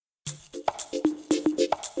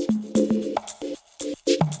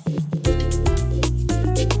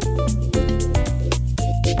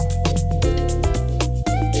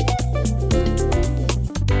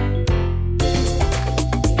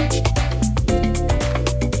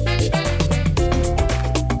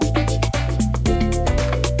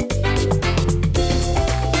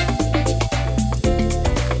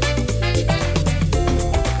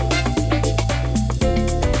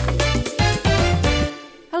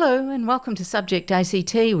Hello and welcome to Subject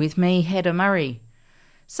ACT with me, Hedda Murray.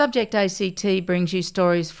 Subject ACT brings you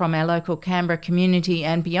stories from our local Canberra community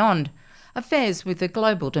and beyond, affairs with a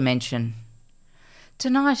global dimension.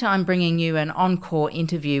 Tonight I'm bringing you an encore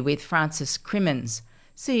interview with Frances Crimmins,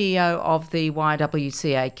 CEO of the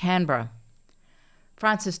YWCA Canberra.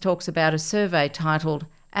 Frances talks about a survey titled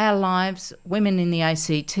Our Lives, Women in the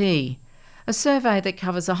ACT, a survey that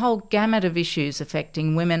covers a whole gamut of issues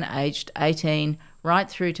affecting women aged 18 right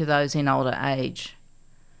through to those in older age.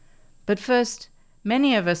 But first,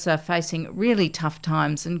 many of us are facing really tough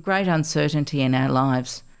times and great uncertainty in our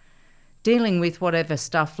lives. Dealing with whatever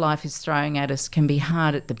stuff life is throwing at us can be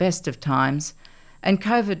hard at the best of times, and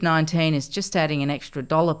COVID-19 is just adding an extra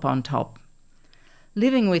dollop on top.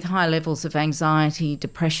 Living with high levels of anxiety,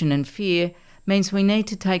 depression and fear means we need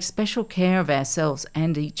to take special care of ourselves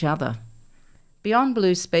and each other. Beyond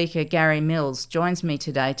Blue speaker Gary Mills joins me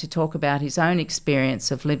today to talk about his own experience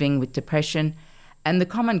of living with depression and the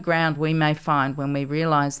common ground we may find when we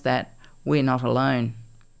realise that we're not alone.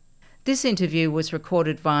 This interview was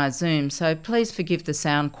recorded via Zoom, so please forgive the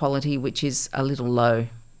sound quality, which is a little low.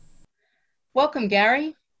 Welcome,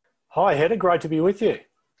 Gary. Hi, Hedda. Great to be with you.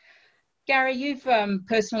 Gary, you've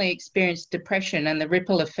personally experienced depression and the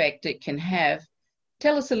ripple effect it can have.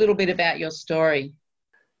 Tell us a little bit about your story.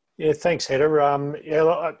 Yeah, thanks, Hedda.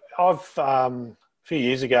 A few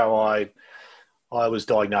years ago, I was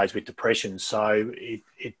diagnosed with depression, so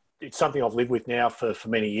it's something I've lived with now for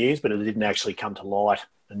many years, but it didn't actually come to light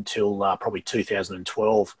until probably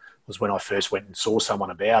 2012 was when I first went and saw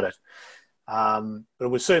someone about it. But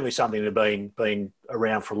it was certainly something that had been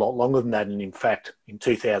around for a lot longer than that, and in fact, in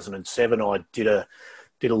 2007, I did a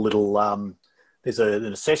little. There's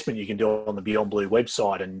an assessment you can do on the Beyond Blue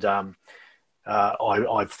website, and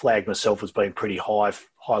I flagged myself as being pretty high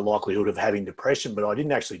likelihood of having depression, but I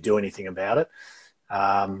didn't actually do anything about it.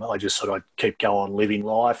 I just thought I'd keep going living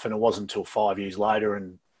life, and it wasn't until 5 years later,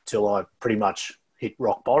 until I pretty much hit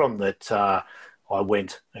rock bottom, that I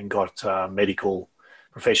went and got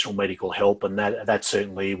professional medical help, and that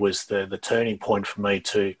certainly was the turning point for me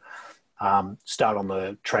to start on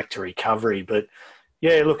the track to recovery. But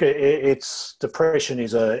yeah, look, it's depression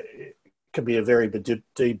can be a very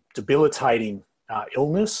debilitating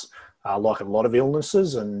illness, like a lot of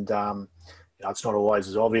illnesses, and it's not always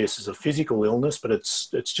as obvious as a physical illness, but it's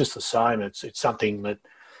just the same. It's something that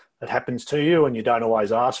happens to you, and you don't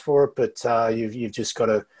always ask for it, but you've just got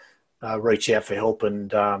to reach out for help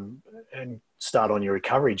and start on your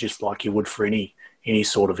recovery, just like you would for any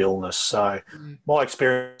sort of illness. So my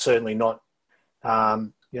experience certainly not.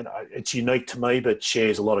 It's unique to me, but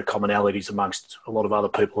shares a lot of commonalities amongst a lot of other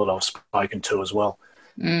people that I've spoken to as well.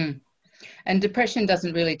 Mm. And depression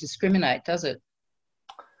doesn't really discriminate, does it?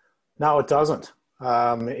 No, it doesn't.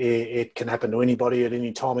 It can happen to anybody at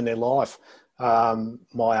any time in their life.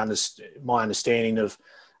 My understanding of,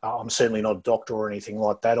 I'm certainly not a doctor or anything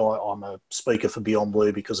like that. I'm a speaker for Beyond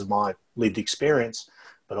Blue because of my lived experience,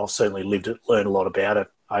 but I've certainly learned a lot about it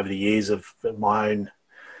over the years of my own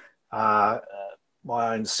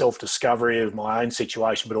self-discovery of my own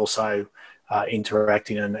situation, but also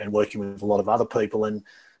interacting and working with a lot of other people. And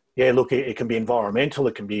yeah, look, it can be environmental,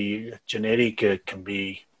 it can be genetic, it can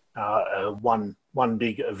be one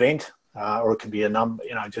big event, or it can be a number,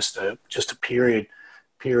 just a period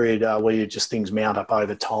where things mount up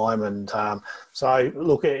over time. And so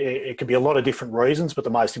look, it can be a lot of different reasons, but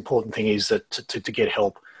the most important thing is that to get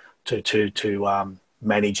help to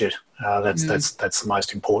manage it. That's the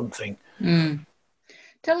most important thing. Mm.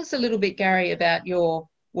 Tell us a little bit, Gary, about your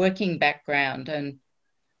working background. And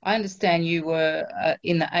I understand you were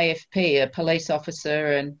in the AFP, a police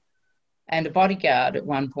officer and a bodyguard at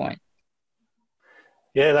one point.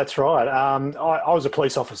 Yeah, that's right. I was a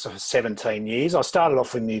police officer for 17 years. I started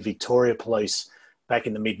off in the Victoria Police back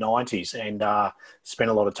in the mid-90s and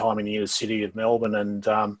spent a lot of time in the inner city of Melbourne.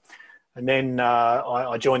 And then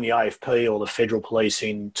I joined the AFP, or the Federal Police,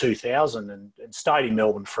 in 2000 and stayed in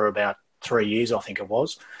Melbourne for about 3 years, I think it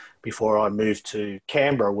was, before I moved to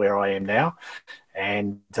Canberra, where I am now.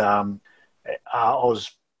 And the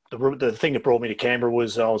thing that brought me to Canberra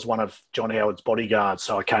was I was one of John Howard's bodyguards,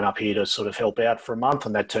 so I came up here to sort of help out for a month,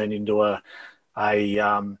 and that turned into a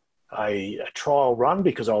trial run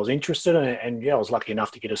because I was interested, and I was lucky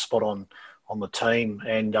enough to get a spot on the team,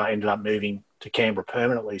 and ended up moving to Canberra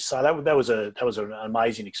permanently. So that was an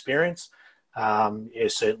amazing experience.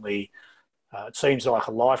 Certainly. It seems like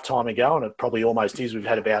a lifetime ago, and it probably almost is. We've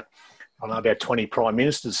had about 20 prime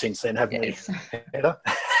ministers since then, haven't we?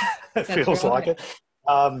 It feels right. Like it.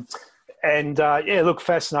 Look,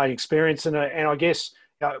 fascinating experience, and I guess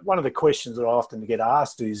One of the questions that I often get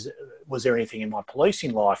asked is, was there anything in my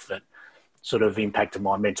policing life that sort of impacted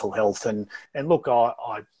my mental health? And look,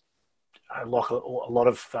 I like a lot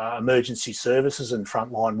of emergency services and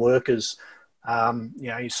frontline workers.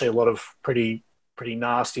 You see a lot of pretty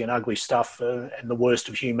nasty and ugly stuff and the worst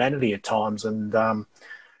of humanity at times. And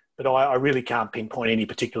but I really can't pinpoint any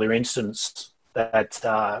particular instance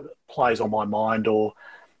that plays on my mind or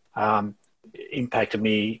impacted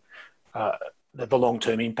me. The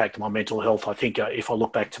long-term impact of my mental health. I think if I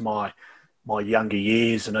look back to my younger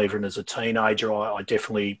years and even as a teenager, I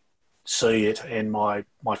definitely see it, and my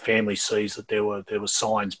family sees that there were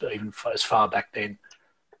signs, but even as far back then.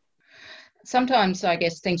 Sometimes I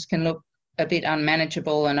guess things can look a bit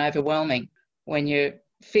unmanageable and overwhelming when you're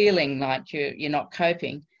feeling like you're not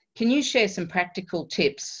coping. Can you share some practical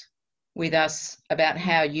tips with us about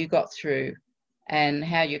how you got through and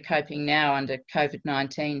how you're coping now under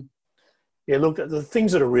COVID-19? Yeah, look, the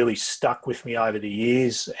things that have really stuck with me over the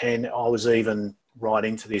years, and I was even right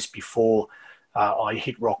into this before I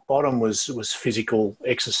hit rock bottom, was physical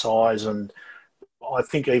exercise. And I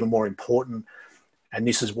think even more important, and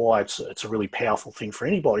this is why it's a really powerful thing for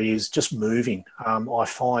anybody, is just moving. I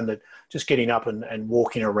find that just getting up and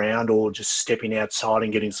walking around, or just stepping outside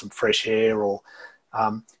and getting some fresh air, or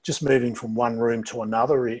just moving from one room to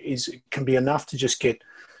another can be enough to just get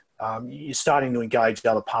you're starting to engage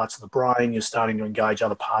other parts of the brain, you're starting to engage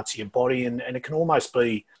other parts of your body, and it can almost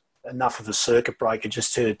be enough of a circuit breaker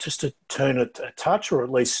just to turn it a touch, or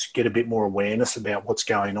at least get a bit more awareness about what's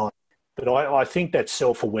going on. But I think that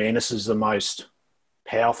self-awareness is the most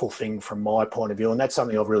powerful thing from my point of view, and that's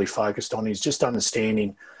something I've really focused on, is just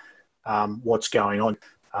understanding what's going on.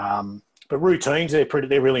 But routines,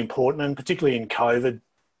 they're really important, and particularly in COVID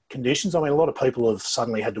conditions. I mean, a lot of people have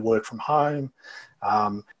suddenly had to work from home.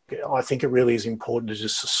 I think it really is important to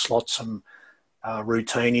just slot some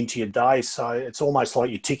routine into your day. So it's almost like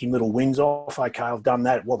you're ticking little wins off. Okay, I've done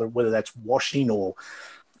that, whether that's washing or,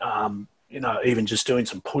 even just doing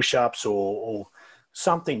some push-ups or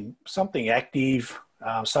something active,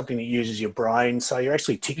 something that uses your brain. So you're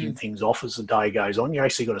actually ticking things off as the day goes on. You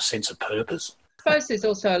actually got a sense of purpose. I suppose there's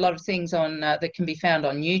also a lot of things on that can be found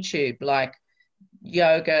on YouTube, like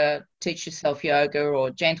yoga, teach yourself yoga, or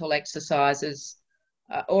gentle exercises,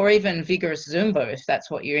 or even vigorous Zumba, if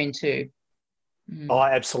that's what you're into. Oh,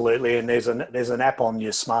 absolutely. And there's an app on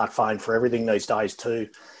your smartphone for everything these days too,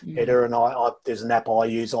 Heather. And there's an app I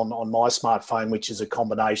use on my smartphone, which is a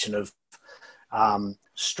combination of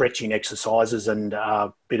stretching exercises and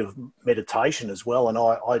a bit of meditation as well. And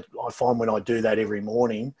I find when I do that every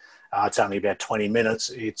morning, it's only about 20 minutes.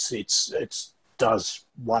 It does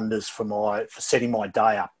wonders for setting my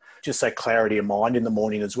day up. Just that clarity of mind in the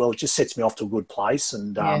morning as well. It just sets me off to a good place.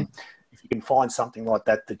 And if you can find something like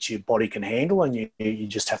that your body can handle, and you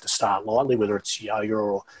just have to start lightly, whether it's yoga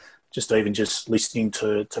or just even just listening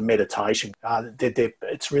to meditation,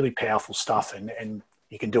 it's really powerful stuff, and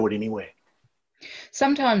you can do it anywhere.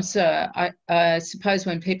 Sometimes I suppose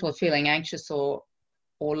when people are feeling anxious or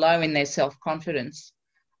low in their self-confidence,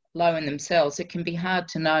 low in themselves, it can be hard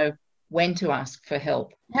to know when to ask for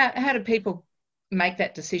help. How do people make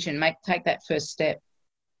that decision, take that first step?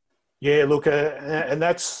 Yeah, look, and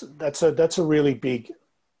that's a really big,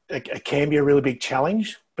 it can be a really big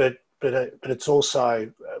challenge, but it's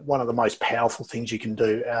also one of the most powerful things you can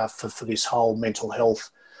do for this whole mental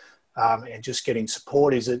health and just getting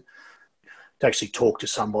support, is to actually talk to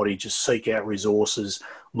somebody, just seek out resources,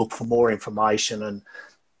 look for more information. And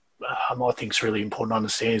I think it's really important to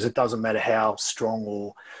understand is it doesn't matter how strong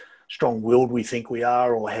or strong-willed we think we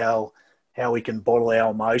are, or how we can bottle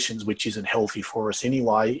our emotions, which isn't healthy for us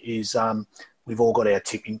anyway, is we've all got our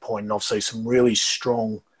tipping point. And obviously some really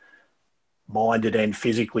strong-minded and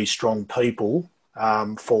physically strong people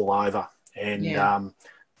fall over. And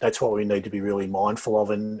that's what we need to be really mindful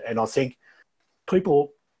of. And I think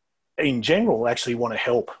people in general actually want to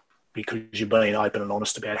help because you're being open and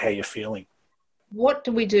honest about how you're feeling. What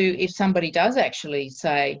do we do if somebody does actually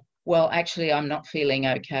say, well, actually, I'm not feeling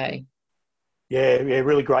okay? Yeah,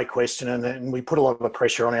 really great question. And we put a lot of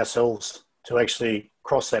pressure on ourselves to actually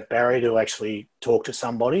cross that barrier, to actually talk to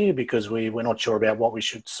somebody, because we're not sure about what we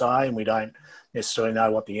should say and we don't necessarily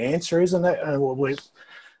know what the answer is. And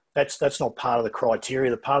that's not part of the criteria.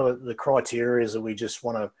 The part of the criteria is that we just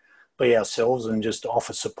want to be ourselves and just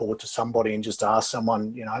offer support to somebody and just ask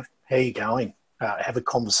someone, how are you going? Have a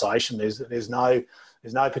conversation. There's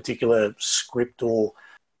no particular script or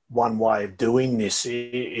one way of doing this.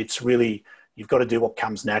 It's really, you've got to do what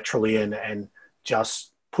comes naturally and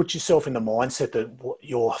just put yourself in the mindset that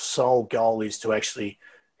your sole goal is to actually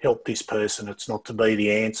help this person. It's not to be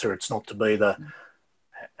the answer. It's not to be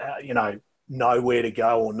know where to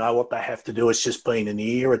go or know what they have to do. It's just being an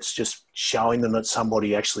ear. It's just showing them that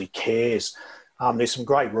somebody actually cares. There's some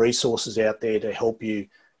great resources out there to help you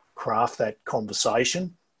craft that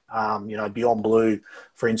conversation. Beyond Blue,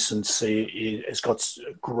 for instance, has got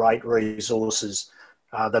great resources.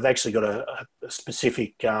 They've actually got a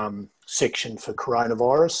specific section for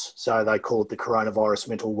coronavirus. So they call it the Coronavirus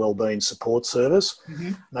Mental Wellbeing Support Service. Mm-hmm.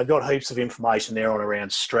 And they've got heaps of information there on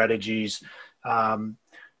around strategies, how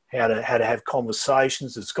to have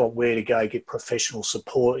conversations. It's got where to go get professional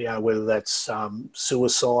support, whether that's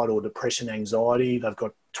suicide or depression, anxiety. They've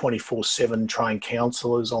got 24/7 trained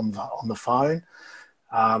counsellors on the phone.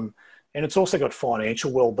 And it's also got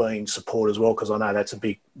financial wellbeing support as well, because I know that's a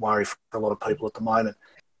big worry for a lot of people at the moment.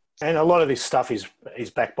 And a lot of this stuff is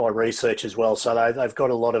backed by research as well. So they've got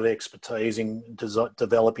a lot of expertise in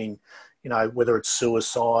developing, whether it's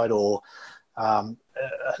suicide or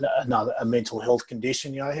a mental health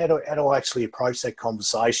condition, how do I actually approach that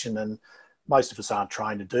conversation? And most of us aren't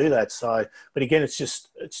trained to do that. So, but again, it's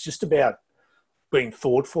just about being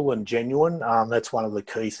thoughtful and genuine. That's one of the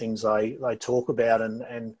key things they talk about,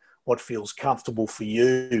 and what feels comfortable for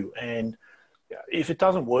you. And if it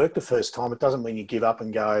doesn't work the first time, it doesn't mean you give up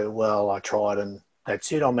and go, well, I tried and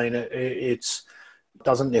that's it. I mean, it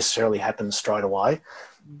doesn't necessarily happen straight away.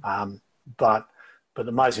 But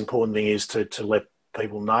the most important thing is to let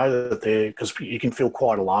people know that because you can feel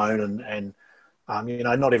quite alone, and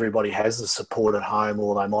not everybody has the support at home,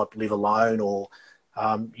 or they might live alone, or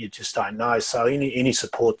you just don't know. So any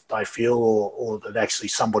support that they feel, or that actually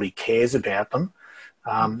somebody cares about them,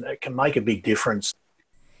 it can make a big difference.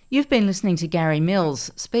 You've been listening to Gary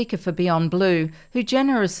Mills, speaker for Beyond Blue, who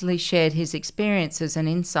generously shared his experiences and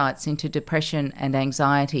insights into depression and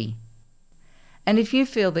anxiety. And if you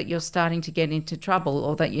feel that you're starting to get into trouble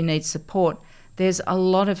or that you need support, there's a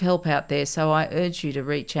lot of help out there, so I urge you to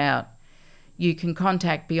reach out. You can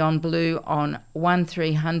contact Beyond Blue on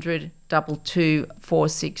 1300 22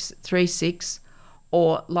 4636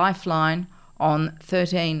 or Lifeline on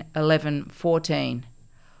 13 11 14.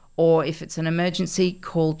 Or if it's an emergency,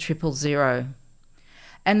 call 000.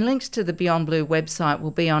 And links to the Beyond Blue website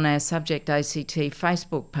will be on our Subject ACT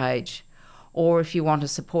Facebook page. Or if you want to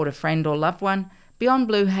support a friend or loved one, Beyond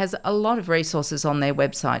Blue has a lot of resources on their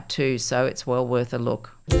website too, so it's well worth a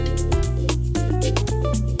look.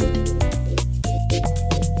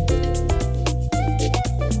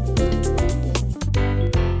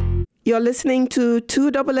 You're listening to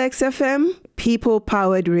 2XXFM, People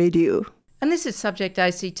Powered Radio. And this is Subject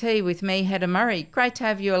ACT with me, Hedda Murray. Great to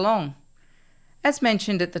have you along. As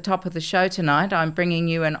mentioned at the top of the show tonight, I'm bringing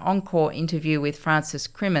you an encore interview with Frances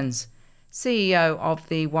Crimmins, CEO of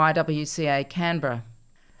the YWCA Canberra.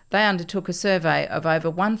 They undertook a survey of over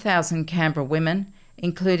 1,000 Canberra women,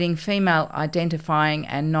 including female identifying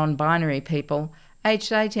and non-binary people,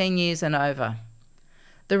 aged 18 years and over.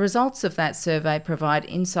 The results of that survey provide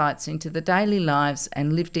insights into the daily lives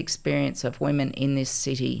and lived experience of women in this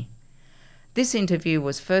city. This interview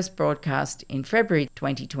was first broadcast in February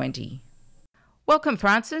 2020. Welcome,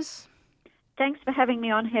 Frances. Thanks for having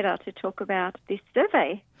me on, Hedda, to talk about this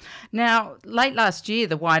survey. Now, late last year,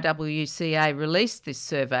 the YWCA released this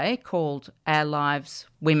survey called Our Lives,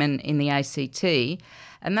 Women in the ACT,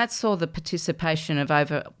 and that saw the participation of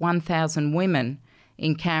over 1,000 women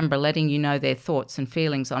in Canberra, letting you know their thoughts and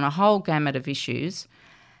feelings on a whole gamut of issues.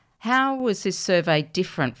 How was this survey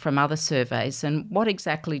different from other surveys, and what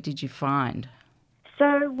exactly did you find?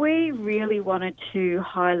 So we really wanted to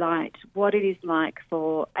highlight what it is like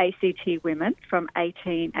for ACT women from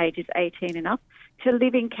ages 18 and up to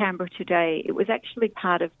live in Canberra today. It was actually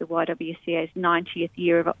part of the YWCA's 90th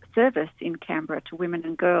year of service in Canberra to women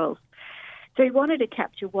and girls. So we wanted to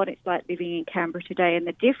capture what it's like living in Canberra today, and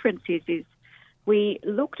the difference is we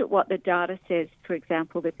looked at what the data says. For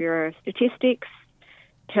example, the Bureau of Statistics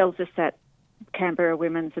tells us that Canberra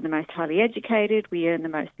women are the most highly educated, we earn the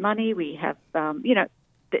most money, we have,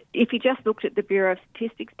 if you just looked at the Bureau of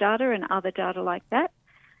Statistics data and other data like that,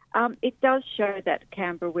 it does show that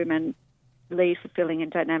Canberra women lead fulfilling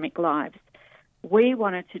and dynamic lives. We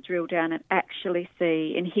wanted to drill down and actually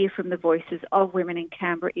see and hear from the voices of women in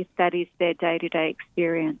Canberra if that is their day-to-day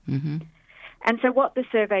experience. Mm-hmm. And so what the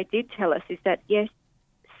survey did tell us is that, yes,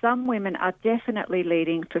 some women are definitely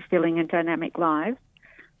leading fulfilling and dynamic lives,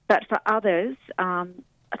 but for others,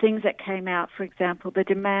 things that came out, for example, the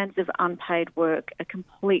demands of unpaid work are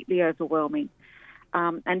completely overwhelming.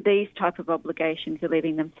 And these type of obligations are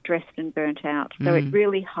leaving them stressed and burnt out. So it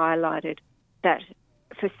really highlighted that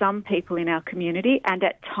for some people in our community, and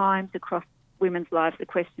at times across women's lives, the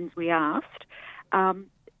questions we asked,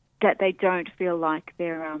 that they don't feel like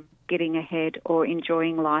they're getting ahead or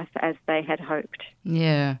enjoying life as they had hoped.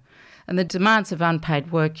 Yeah. And the demands of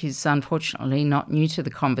unpaid work is unfortunately not new to the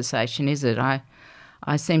conversation, is it?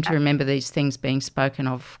 I seem to remember these things being spoken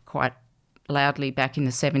of quite loudly back in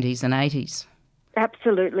the 70s and 80s.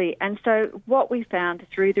 Absolutely. And so what we found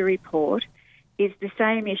through the report is the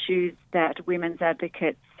same issues that women's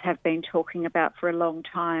advocates have been talking about for a long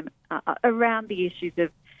time around the issues of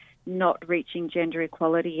not reaching gender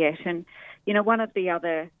equality yet. And, you know, one of the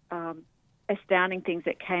other astounding things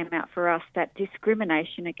that came out for us, that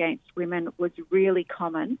discrimination against women was really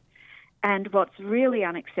common. And what's really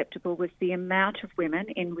unacceptable was the amount of women,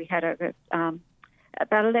 we had over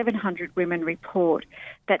about 1,100 women report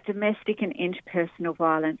that domestic and interpersonal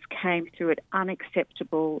violence came through an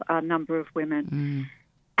unacceptable number of women.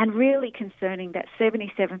 And really concerning that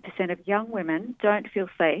 77% of young women don't feel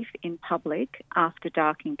safe in public after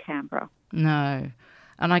dark in Canberra. No.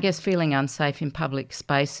 And I guess feeling unsafe in public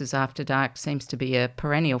spaces after dark seems to be a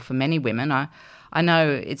perennial for many women. I know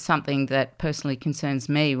it's something that personally concerns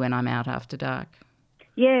me when I'm out after dark.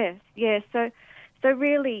 Yes. So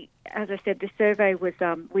really, as I said, the survey was,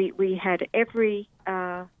 we had every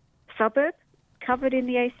suburb covered in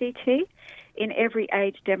the ACT. In every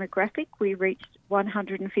age demographic, we reached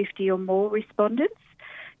 150 or more respondents.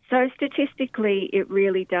 So statistically, it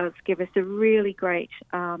really does give us a really great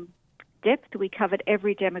depth. We covered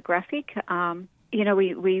every demographic.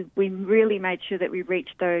 We really made sure that we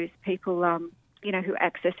reached those people, who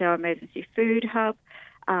access our emergency food hub,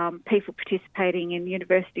 people participating in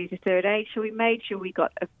university to third age. So we made sure we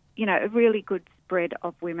got a really good spread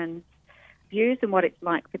of women's views and what it's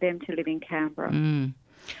like for them to live in Canberra.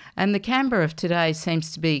 And the Canberra of today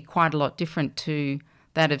seems to be quite a lot different to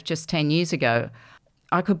that of just 10 years ago.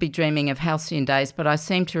 I could be dreaming of halcyon days, but I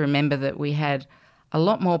seem to remember that we had a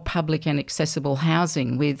lot more public and accessible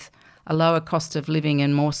housing with a lower cost of living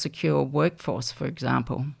and more secure workforce, for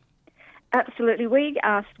example. Absolutely. We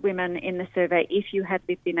asked women in the survey, if you had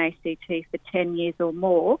lived in ACT for 10 years or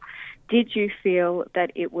more, did you feel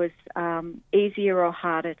that it was easier or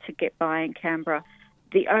harder to get by in Canberra?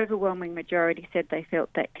 The overwhelming majority said they felt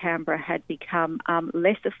that Canberra had become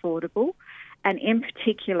less affordable, and in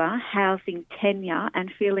particular, housing tenure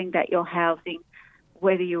and feeling that your housing,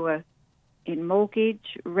 whether you were in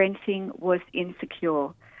mortgage, renting, was insecure.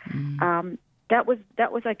 That was,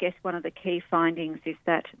 I guess, one of the key findings, is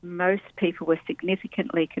that most people were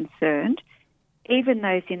significantly concerned, even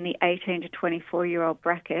those in the 18 to 24-year-old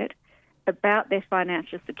bracket, about their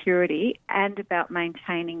financial security and about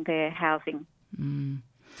maintaining their housing.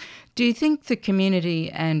 Do you think the community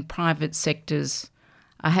and private sectors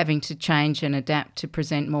are having to change and adapt to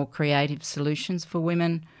present more creative solutions for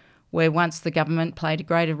women, where once the government played a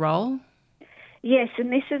greater role? Yes,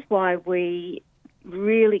 and this is why we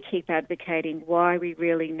really keep advocating why we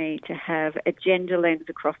really need to have a gender lens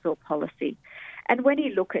across all policy. And when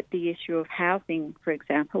you look at the issue of housing, for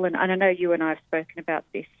example, and I know you and I have spoken about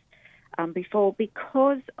this before,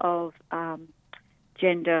 because of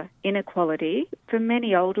gender inequality for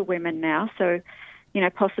many older women now, so,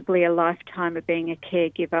 possibly a lifetime of being a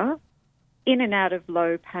caregiver, in and out of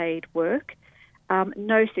low-paid work,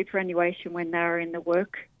 no superannuation when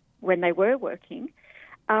they were working,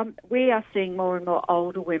 we are seeing more and more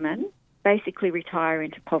older women basically retire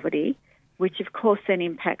into poverty, which of course then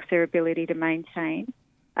impacts their ability to maintain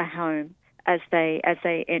a home as they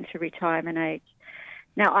enter retirement age.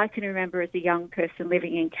 Now, I can remember as a young person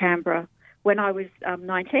living in Canberra, when I was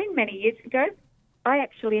 19, many years ago, I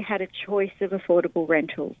actually had a choice of affordable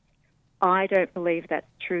rentals. I don't believe that's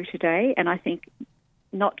true today, and I think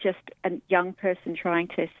not just a young person trying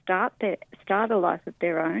to start a life of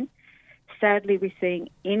their own. Sadly, we're seeing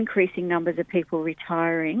increasing numbers of people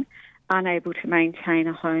retiring, unable to maintain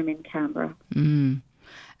a home in Canberra. And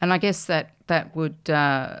I guess that would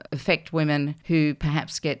affect women who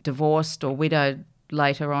perhaps get divorced or widowed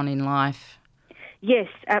later on in life. Yes,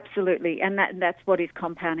 absolutely, and that's what is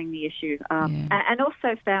compounding the issue. And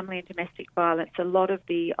also family and domestic violence. A lot of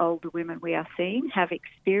the older women we are seeing have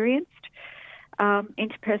experienced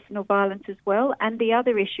interpersonal violence as well. And the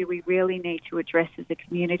other issue we really need to address as a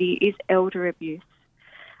community is elder abuse.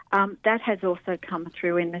 That has also come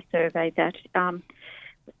through in the survey, that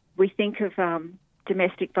we think of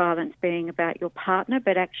domestic violence being about your partner,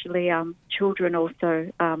 but actually children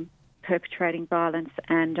also perpetrating violence,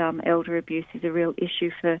 and elder abuse is a real issue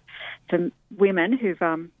for women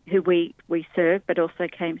who we serve, but also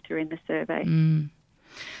came through in the survey.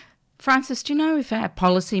 Frances, do you know if our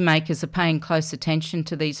policymakers are paying close attention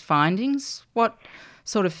to these findings? What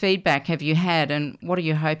sort of feedback have you had, and what are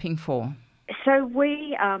you hoping for? So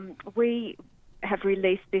we have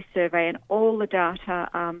released this survey, and all the data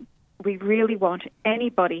we really want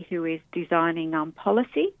anybody who is designing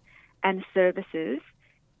policy and services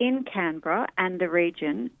in Canberra and the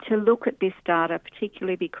region to look at this data,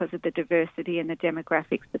 particularly because of the diversity and the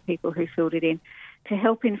demographics of people who filled it in, to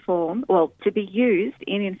help inform, well, to be used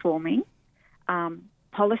in informing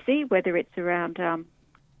policy, whether it's around,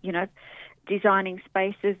 designing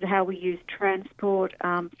spaces, how we use transport,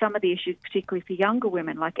 some of the issues, particularly for younger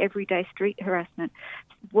women, like everyday street harassment.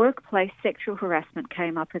 Workplace sexual harassment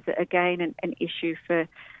came up as, again, an issue for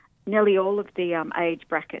nearly all of the age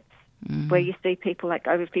brackets, where you see people like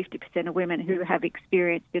over 50% of women who have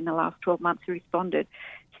experienced in the last 12 months who responded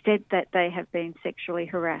said that they have been sexually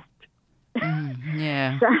harassed.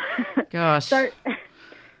 Yeah. Gosh. So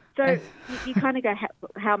you kind of go,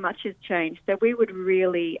 how much has changed? So we would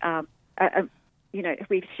really,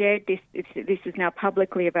 we've shared this. This is now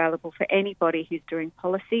publicly available for anybody who's doing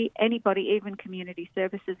policy, anybody, even community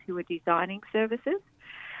services who are designing services,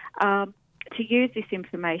 to use this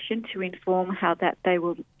information to inform how that they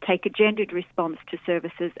will take a gendered response to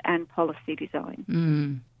services and policy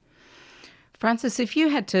design. Frances, if you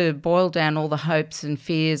had to boil down all the hopes and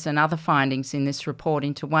fears and other findings in this report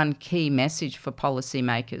into one key message for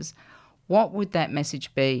policymakers, what would that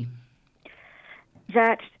message be?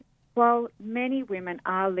 That while many women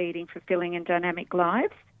are leading fulfilling and dynamic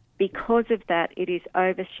lives, because of that it is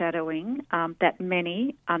overshadowing that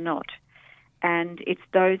many are not. And it's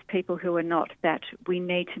those people who are not that we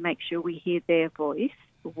need to make sure we hear their voice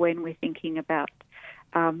when we're thinking about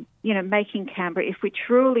making Canberra, if we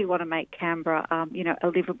truly want to make Canberra, a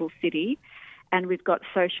livable city, and we've got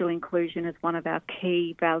social inclusion as one of our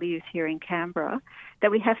key values here in Canberra,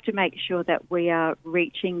 that we have to make sure that we are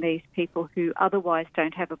reaching these people who otherwise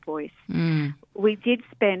don't have a voice. We did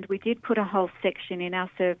put a whole section in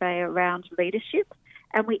our survey around leadership,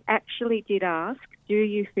 and we actually did ask, do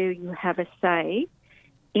you feel you have a say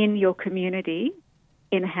in your community,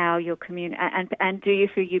 in how your community, and do you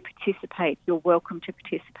feel you participate, you're welcome to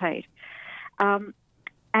participate?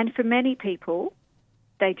 And for many people,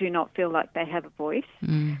 they do not feel like they have a voice.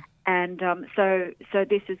 And so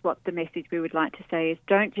this is what the message we would like to say is,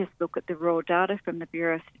 don't just look at the raw data from the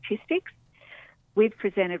Bureau of Statistics. We've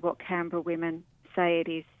presented what Canberra women say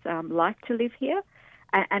it is like to live here,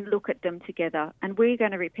 and look at them together. And we're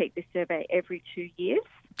going to repeat this survey every 2 years.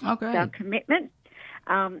 Okay. It's our commitment.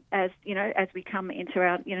 As we come into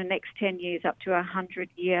our next 10 years up to our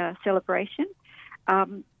 100-year celebration,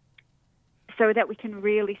 so that we can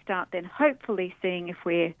really start then hopefully seeing if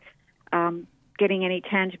we're getting any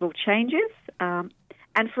tangible changes. And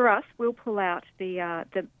for us, we'll pull out the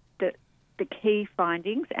key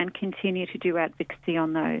findings and continue to do advocacy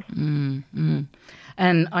on those.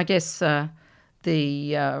 And I guess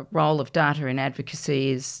the role of data in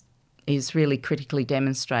advocacy is really critically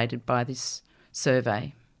demonstrated by this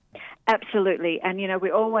survey. Absolutely. And, we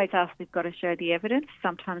always ask, we've got to show the evidence.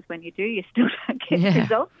 Sometimes when you do, you still don't get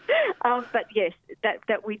results. But yes,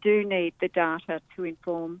 that we do need the data to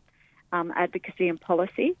inform advocacy and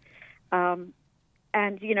policy. And,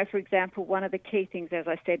 for example, one of the key things, as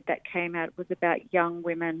I said, that came out was about young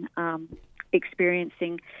women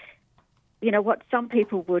experiencing, what some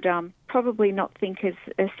people would probably not think is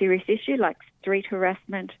a serious issue, like street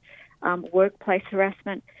harassment, workplace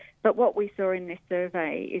harassment. But what we saw in this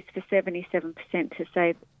survey is for 77% to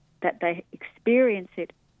say that they experience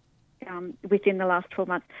it within the last 12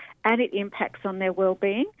 months, and it impacts on their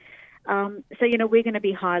well-being. So, we're going to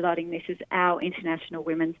be highlighting this as our International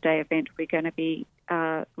Women's Day event. We're going to be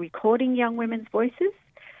recording young women's voices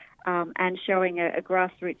and showing a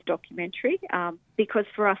grassroots documentary because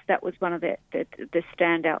for us that was one of the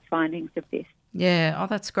standout findings of this. Yeah,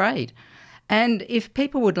 that's great. And if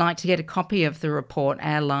people would like to get a copy of the report,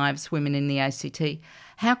 Our Lives, Women in the ACT,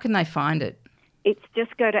 how can they find it? It's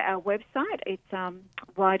just go to our website. It's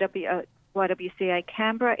YWCA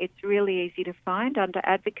Canberra. It's really easy to find under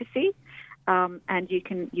advocacy, and you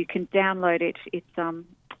can download it. It's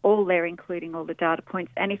all there, including all the data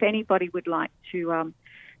points. And if anybody would like to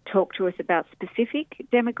talk to us about specific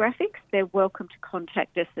demographics, they're welcome to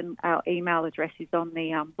contact us, and our email address is on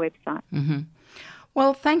the website.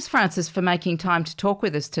 Well, thanks, Frances, for making time to talk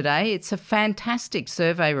with us today. It's a fantastic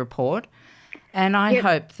survey report, and I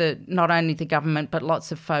hope that not only the government but lots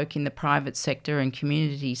of folk in the private sector and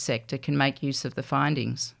community sector can make use of the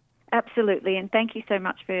findings. Absolutely, and thank you so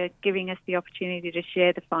much for giving us the opportunity to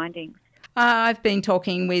share the findings. I've been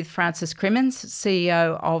talking with Frances Crimmins,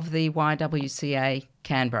 CEO of the YWCA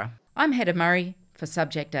Canberra. I'm Hedda Murray for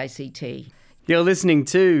Subject ACT. You're listening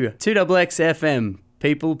to 2XX FM,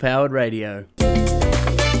 People Powered Radio.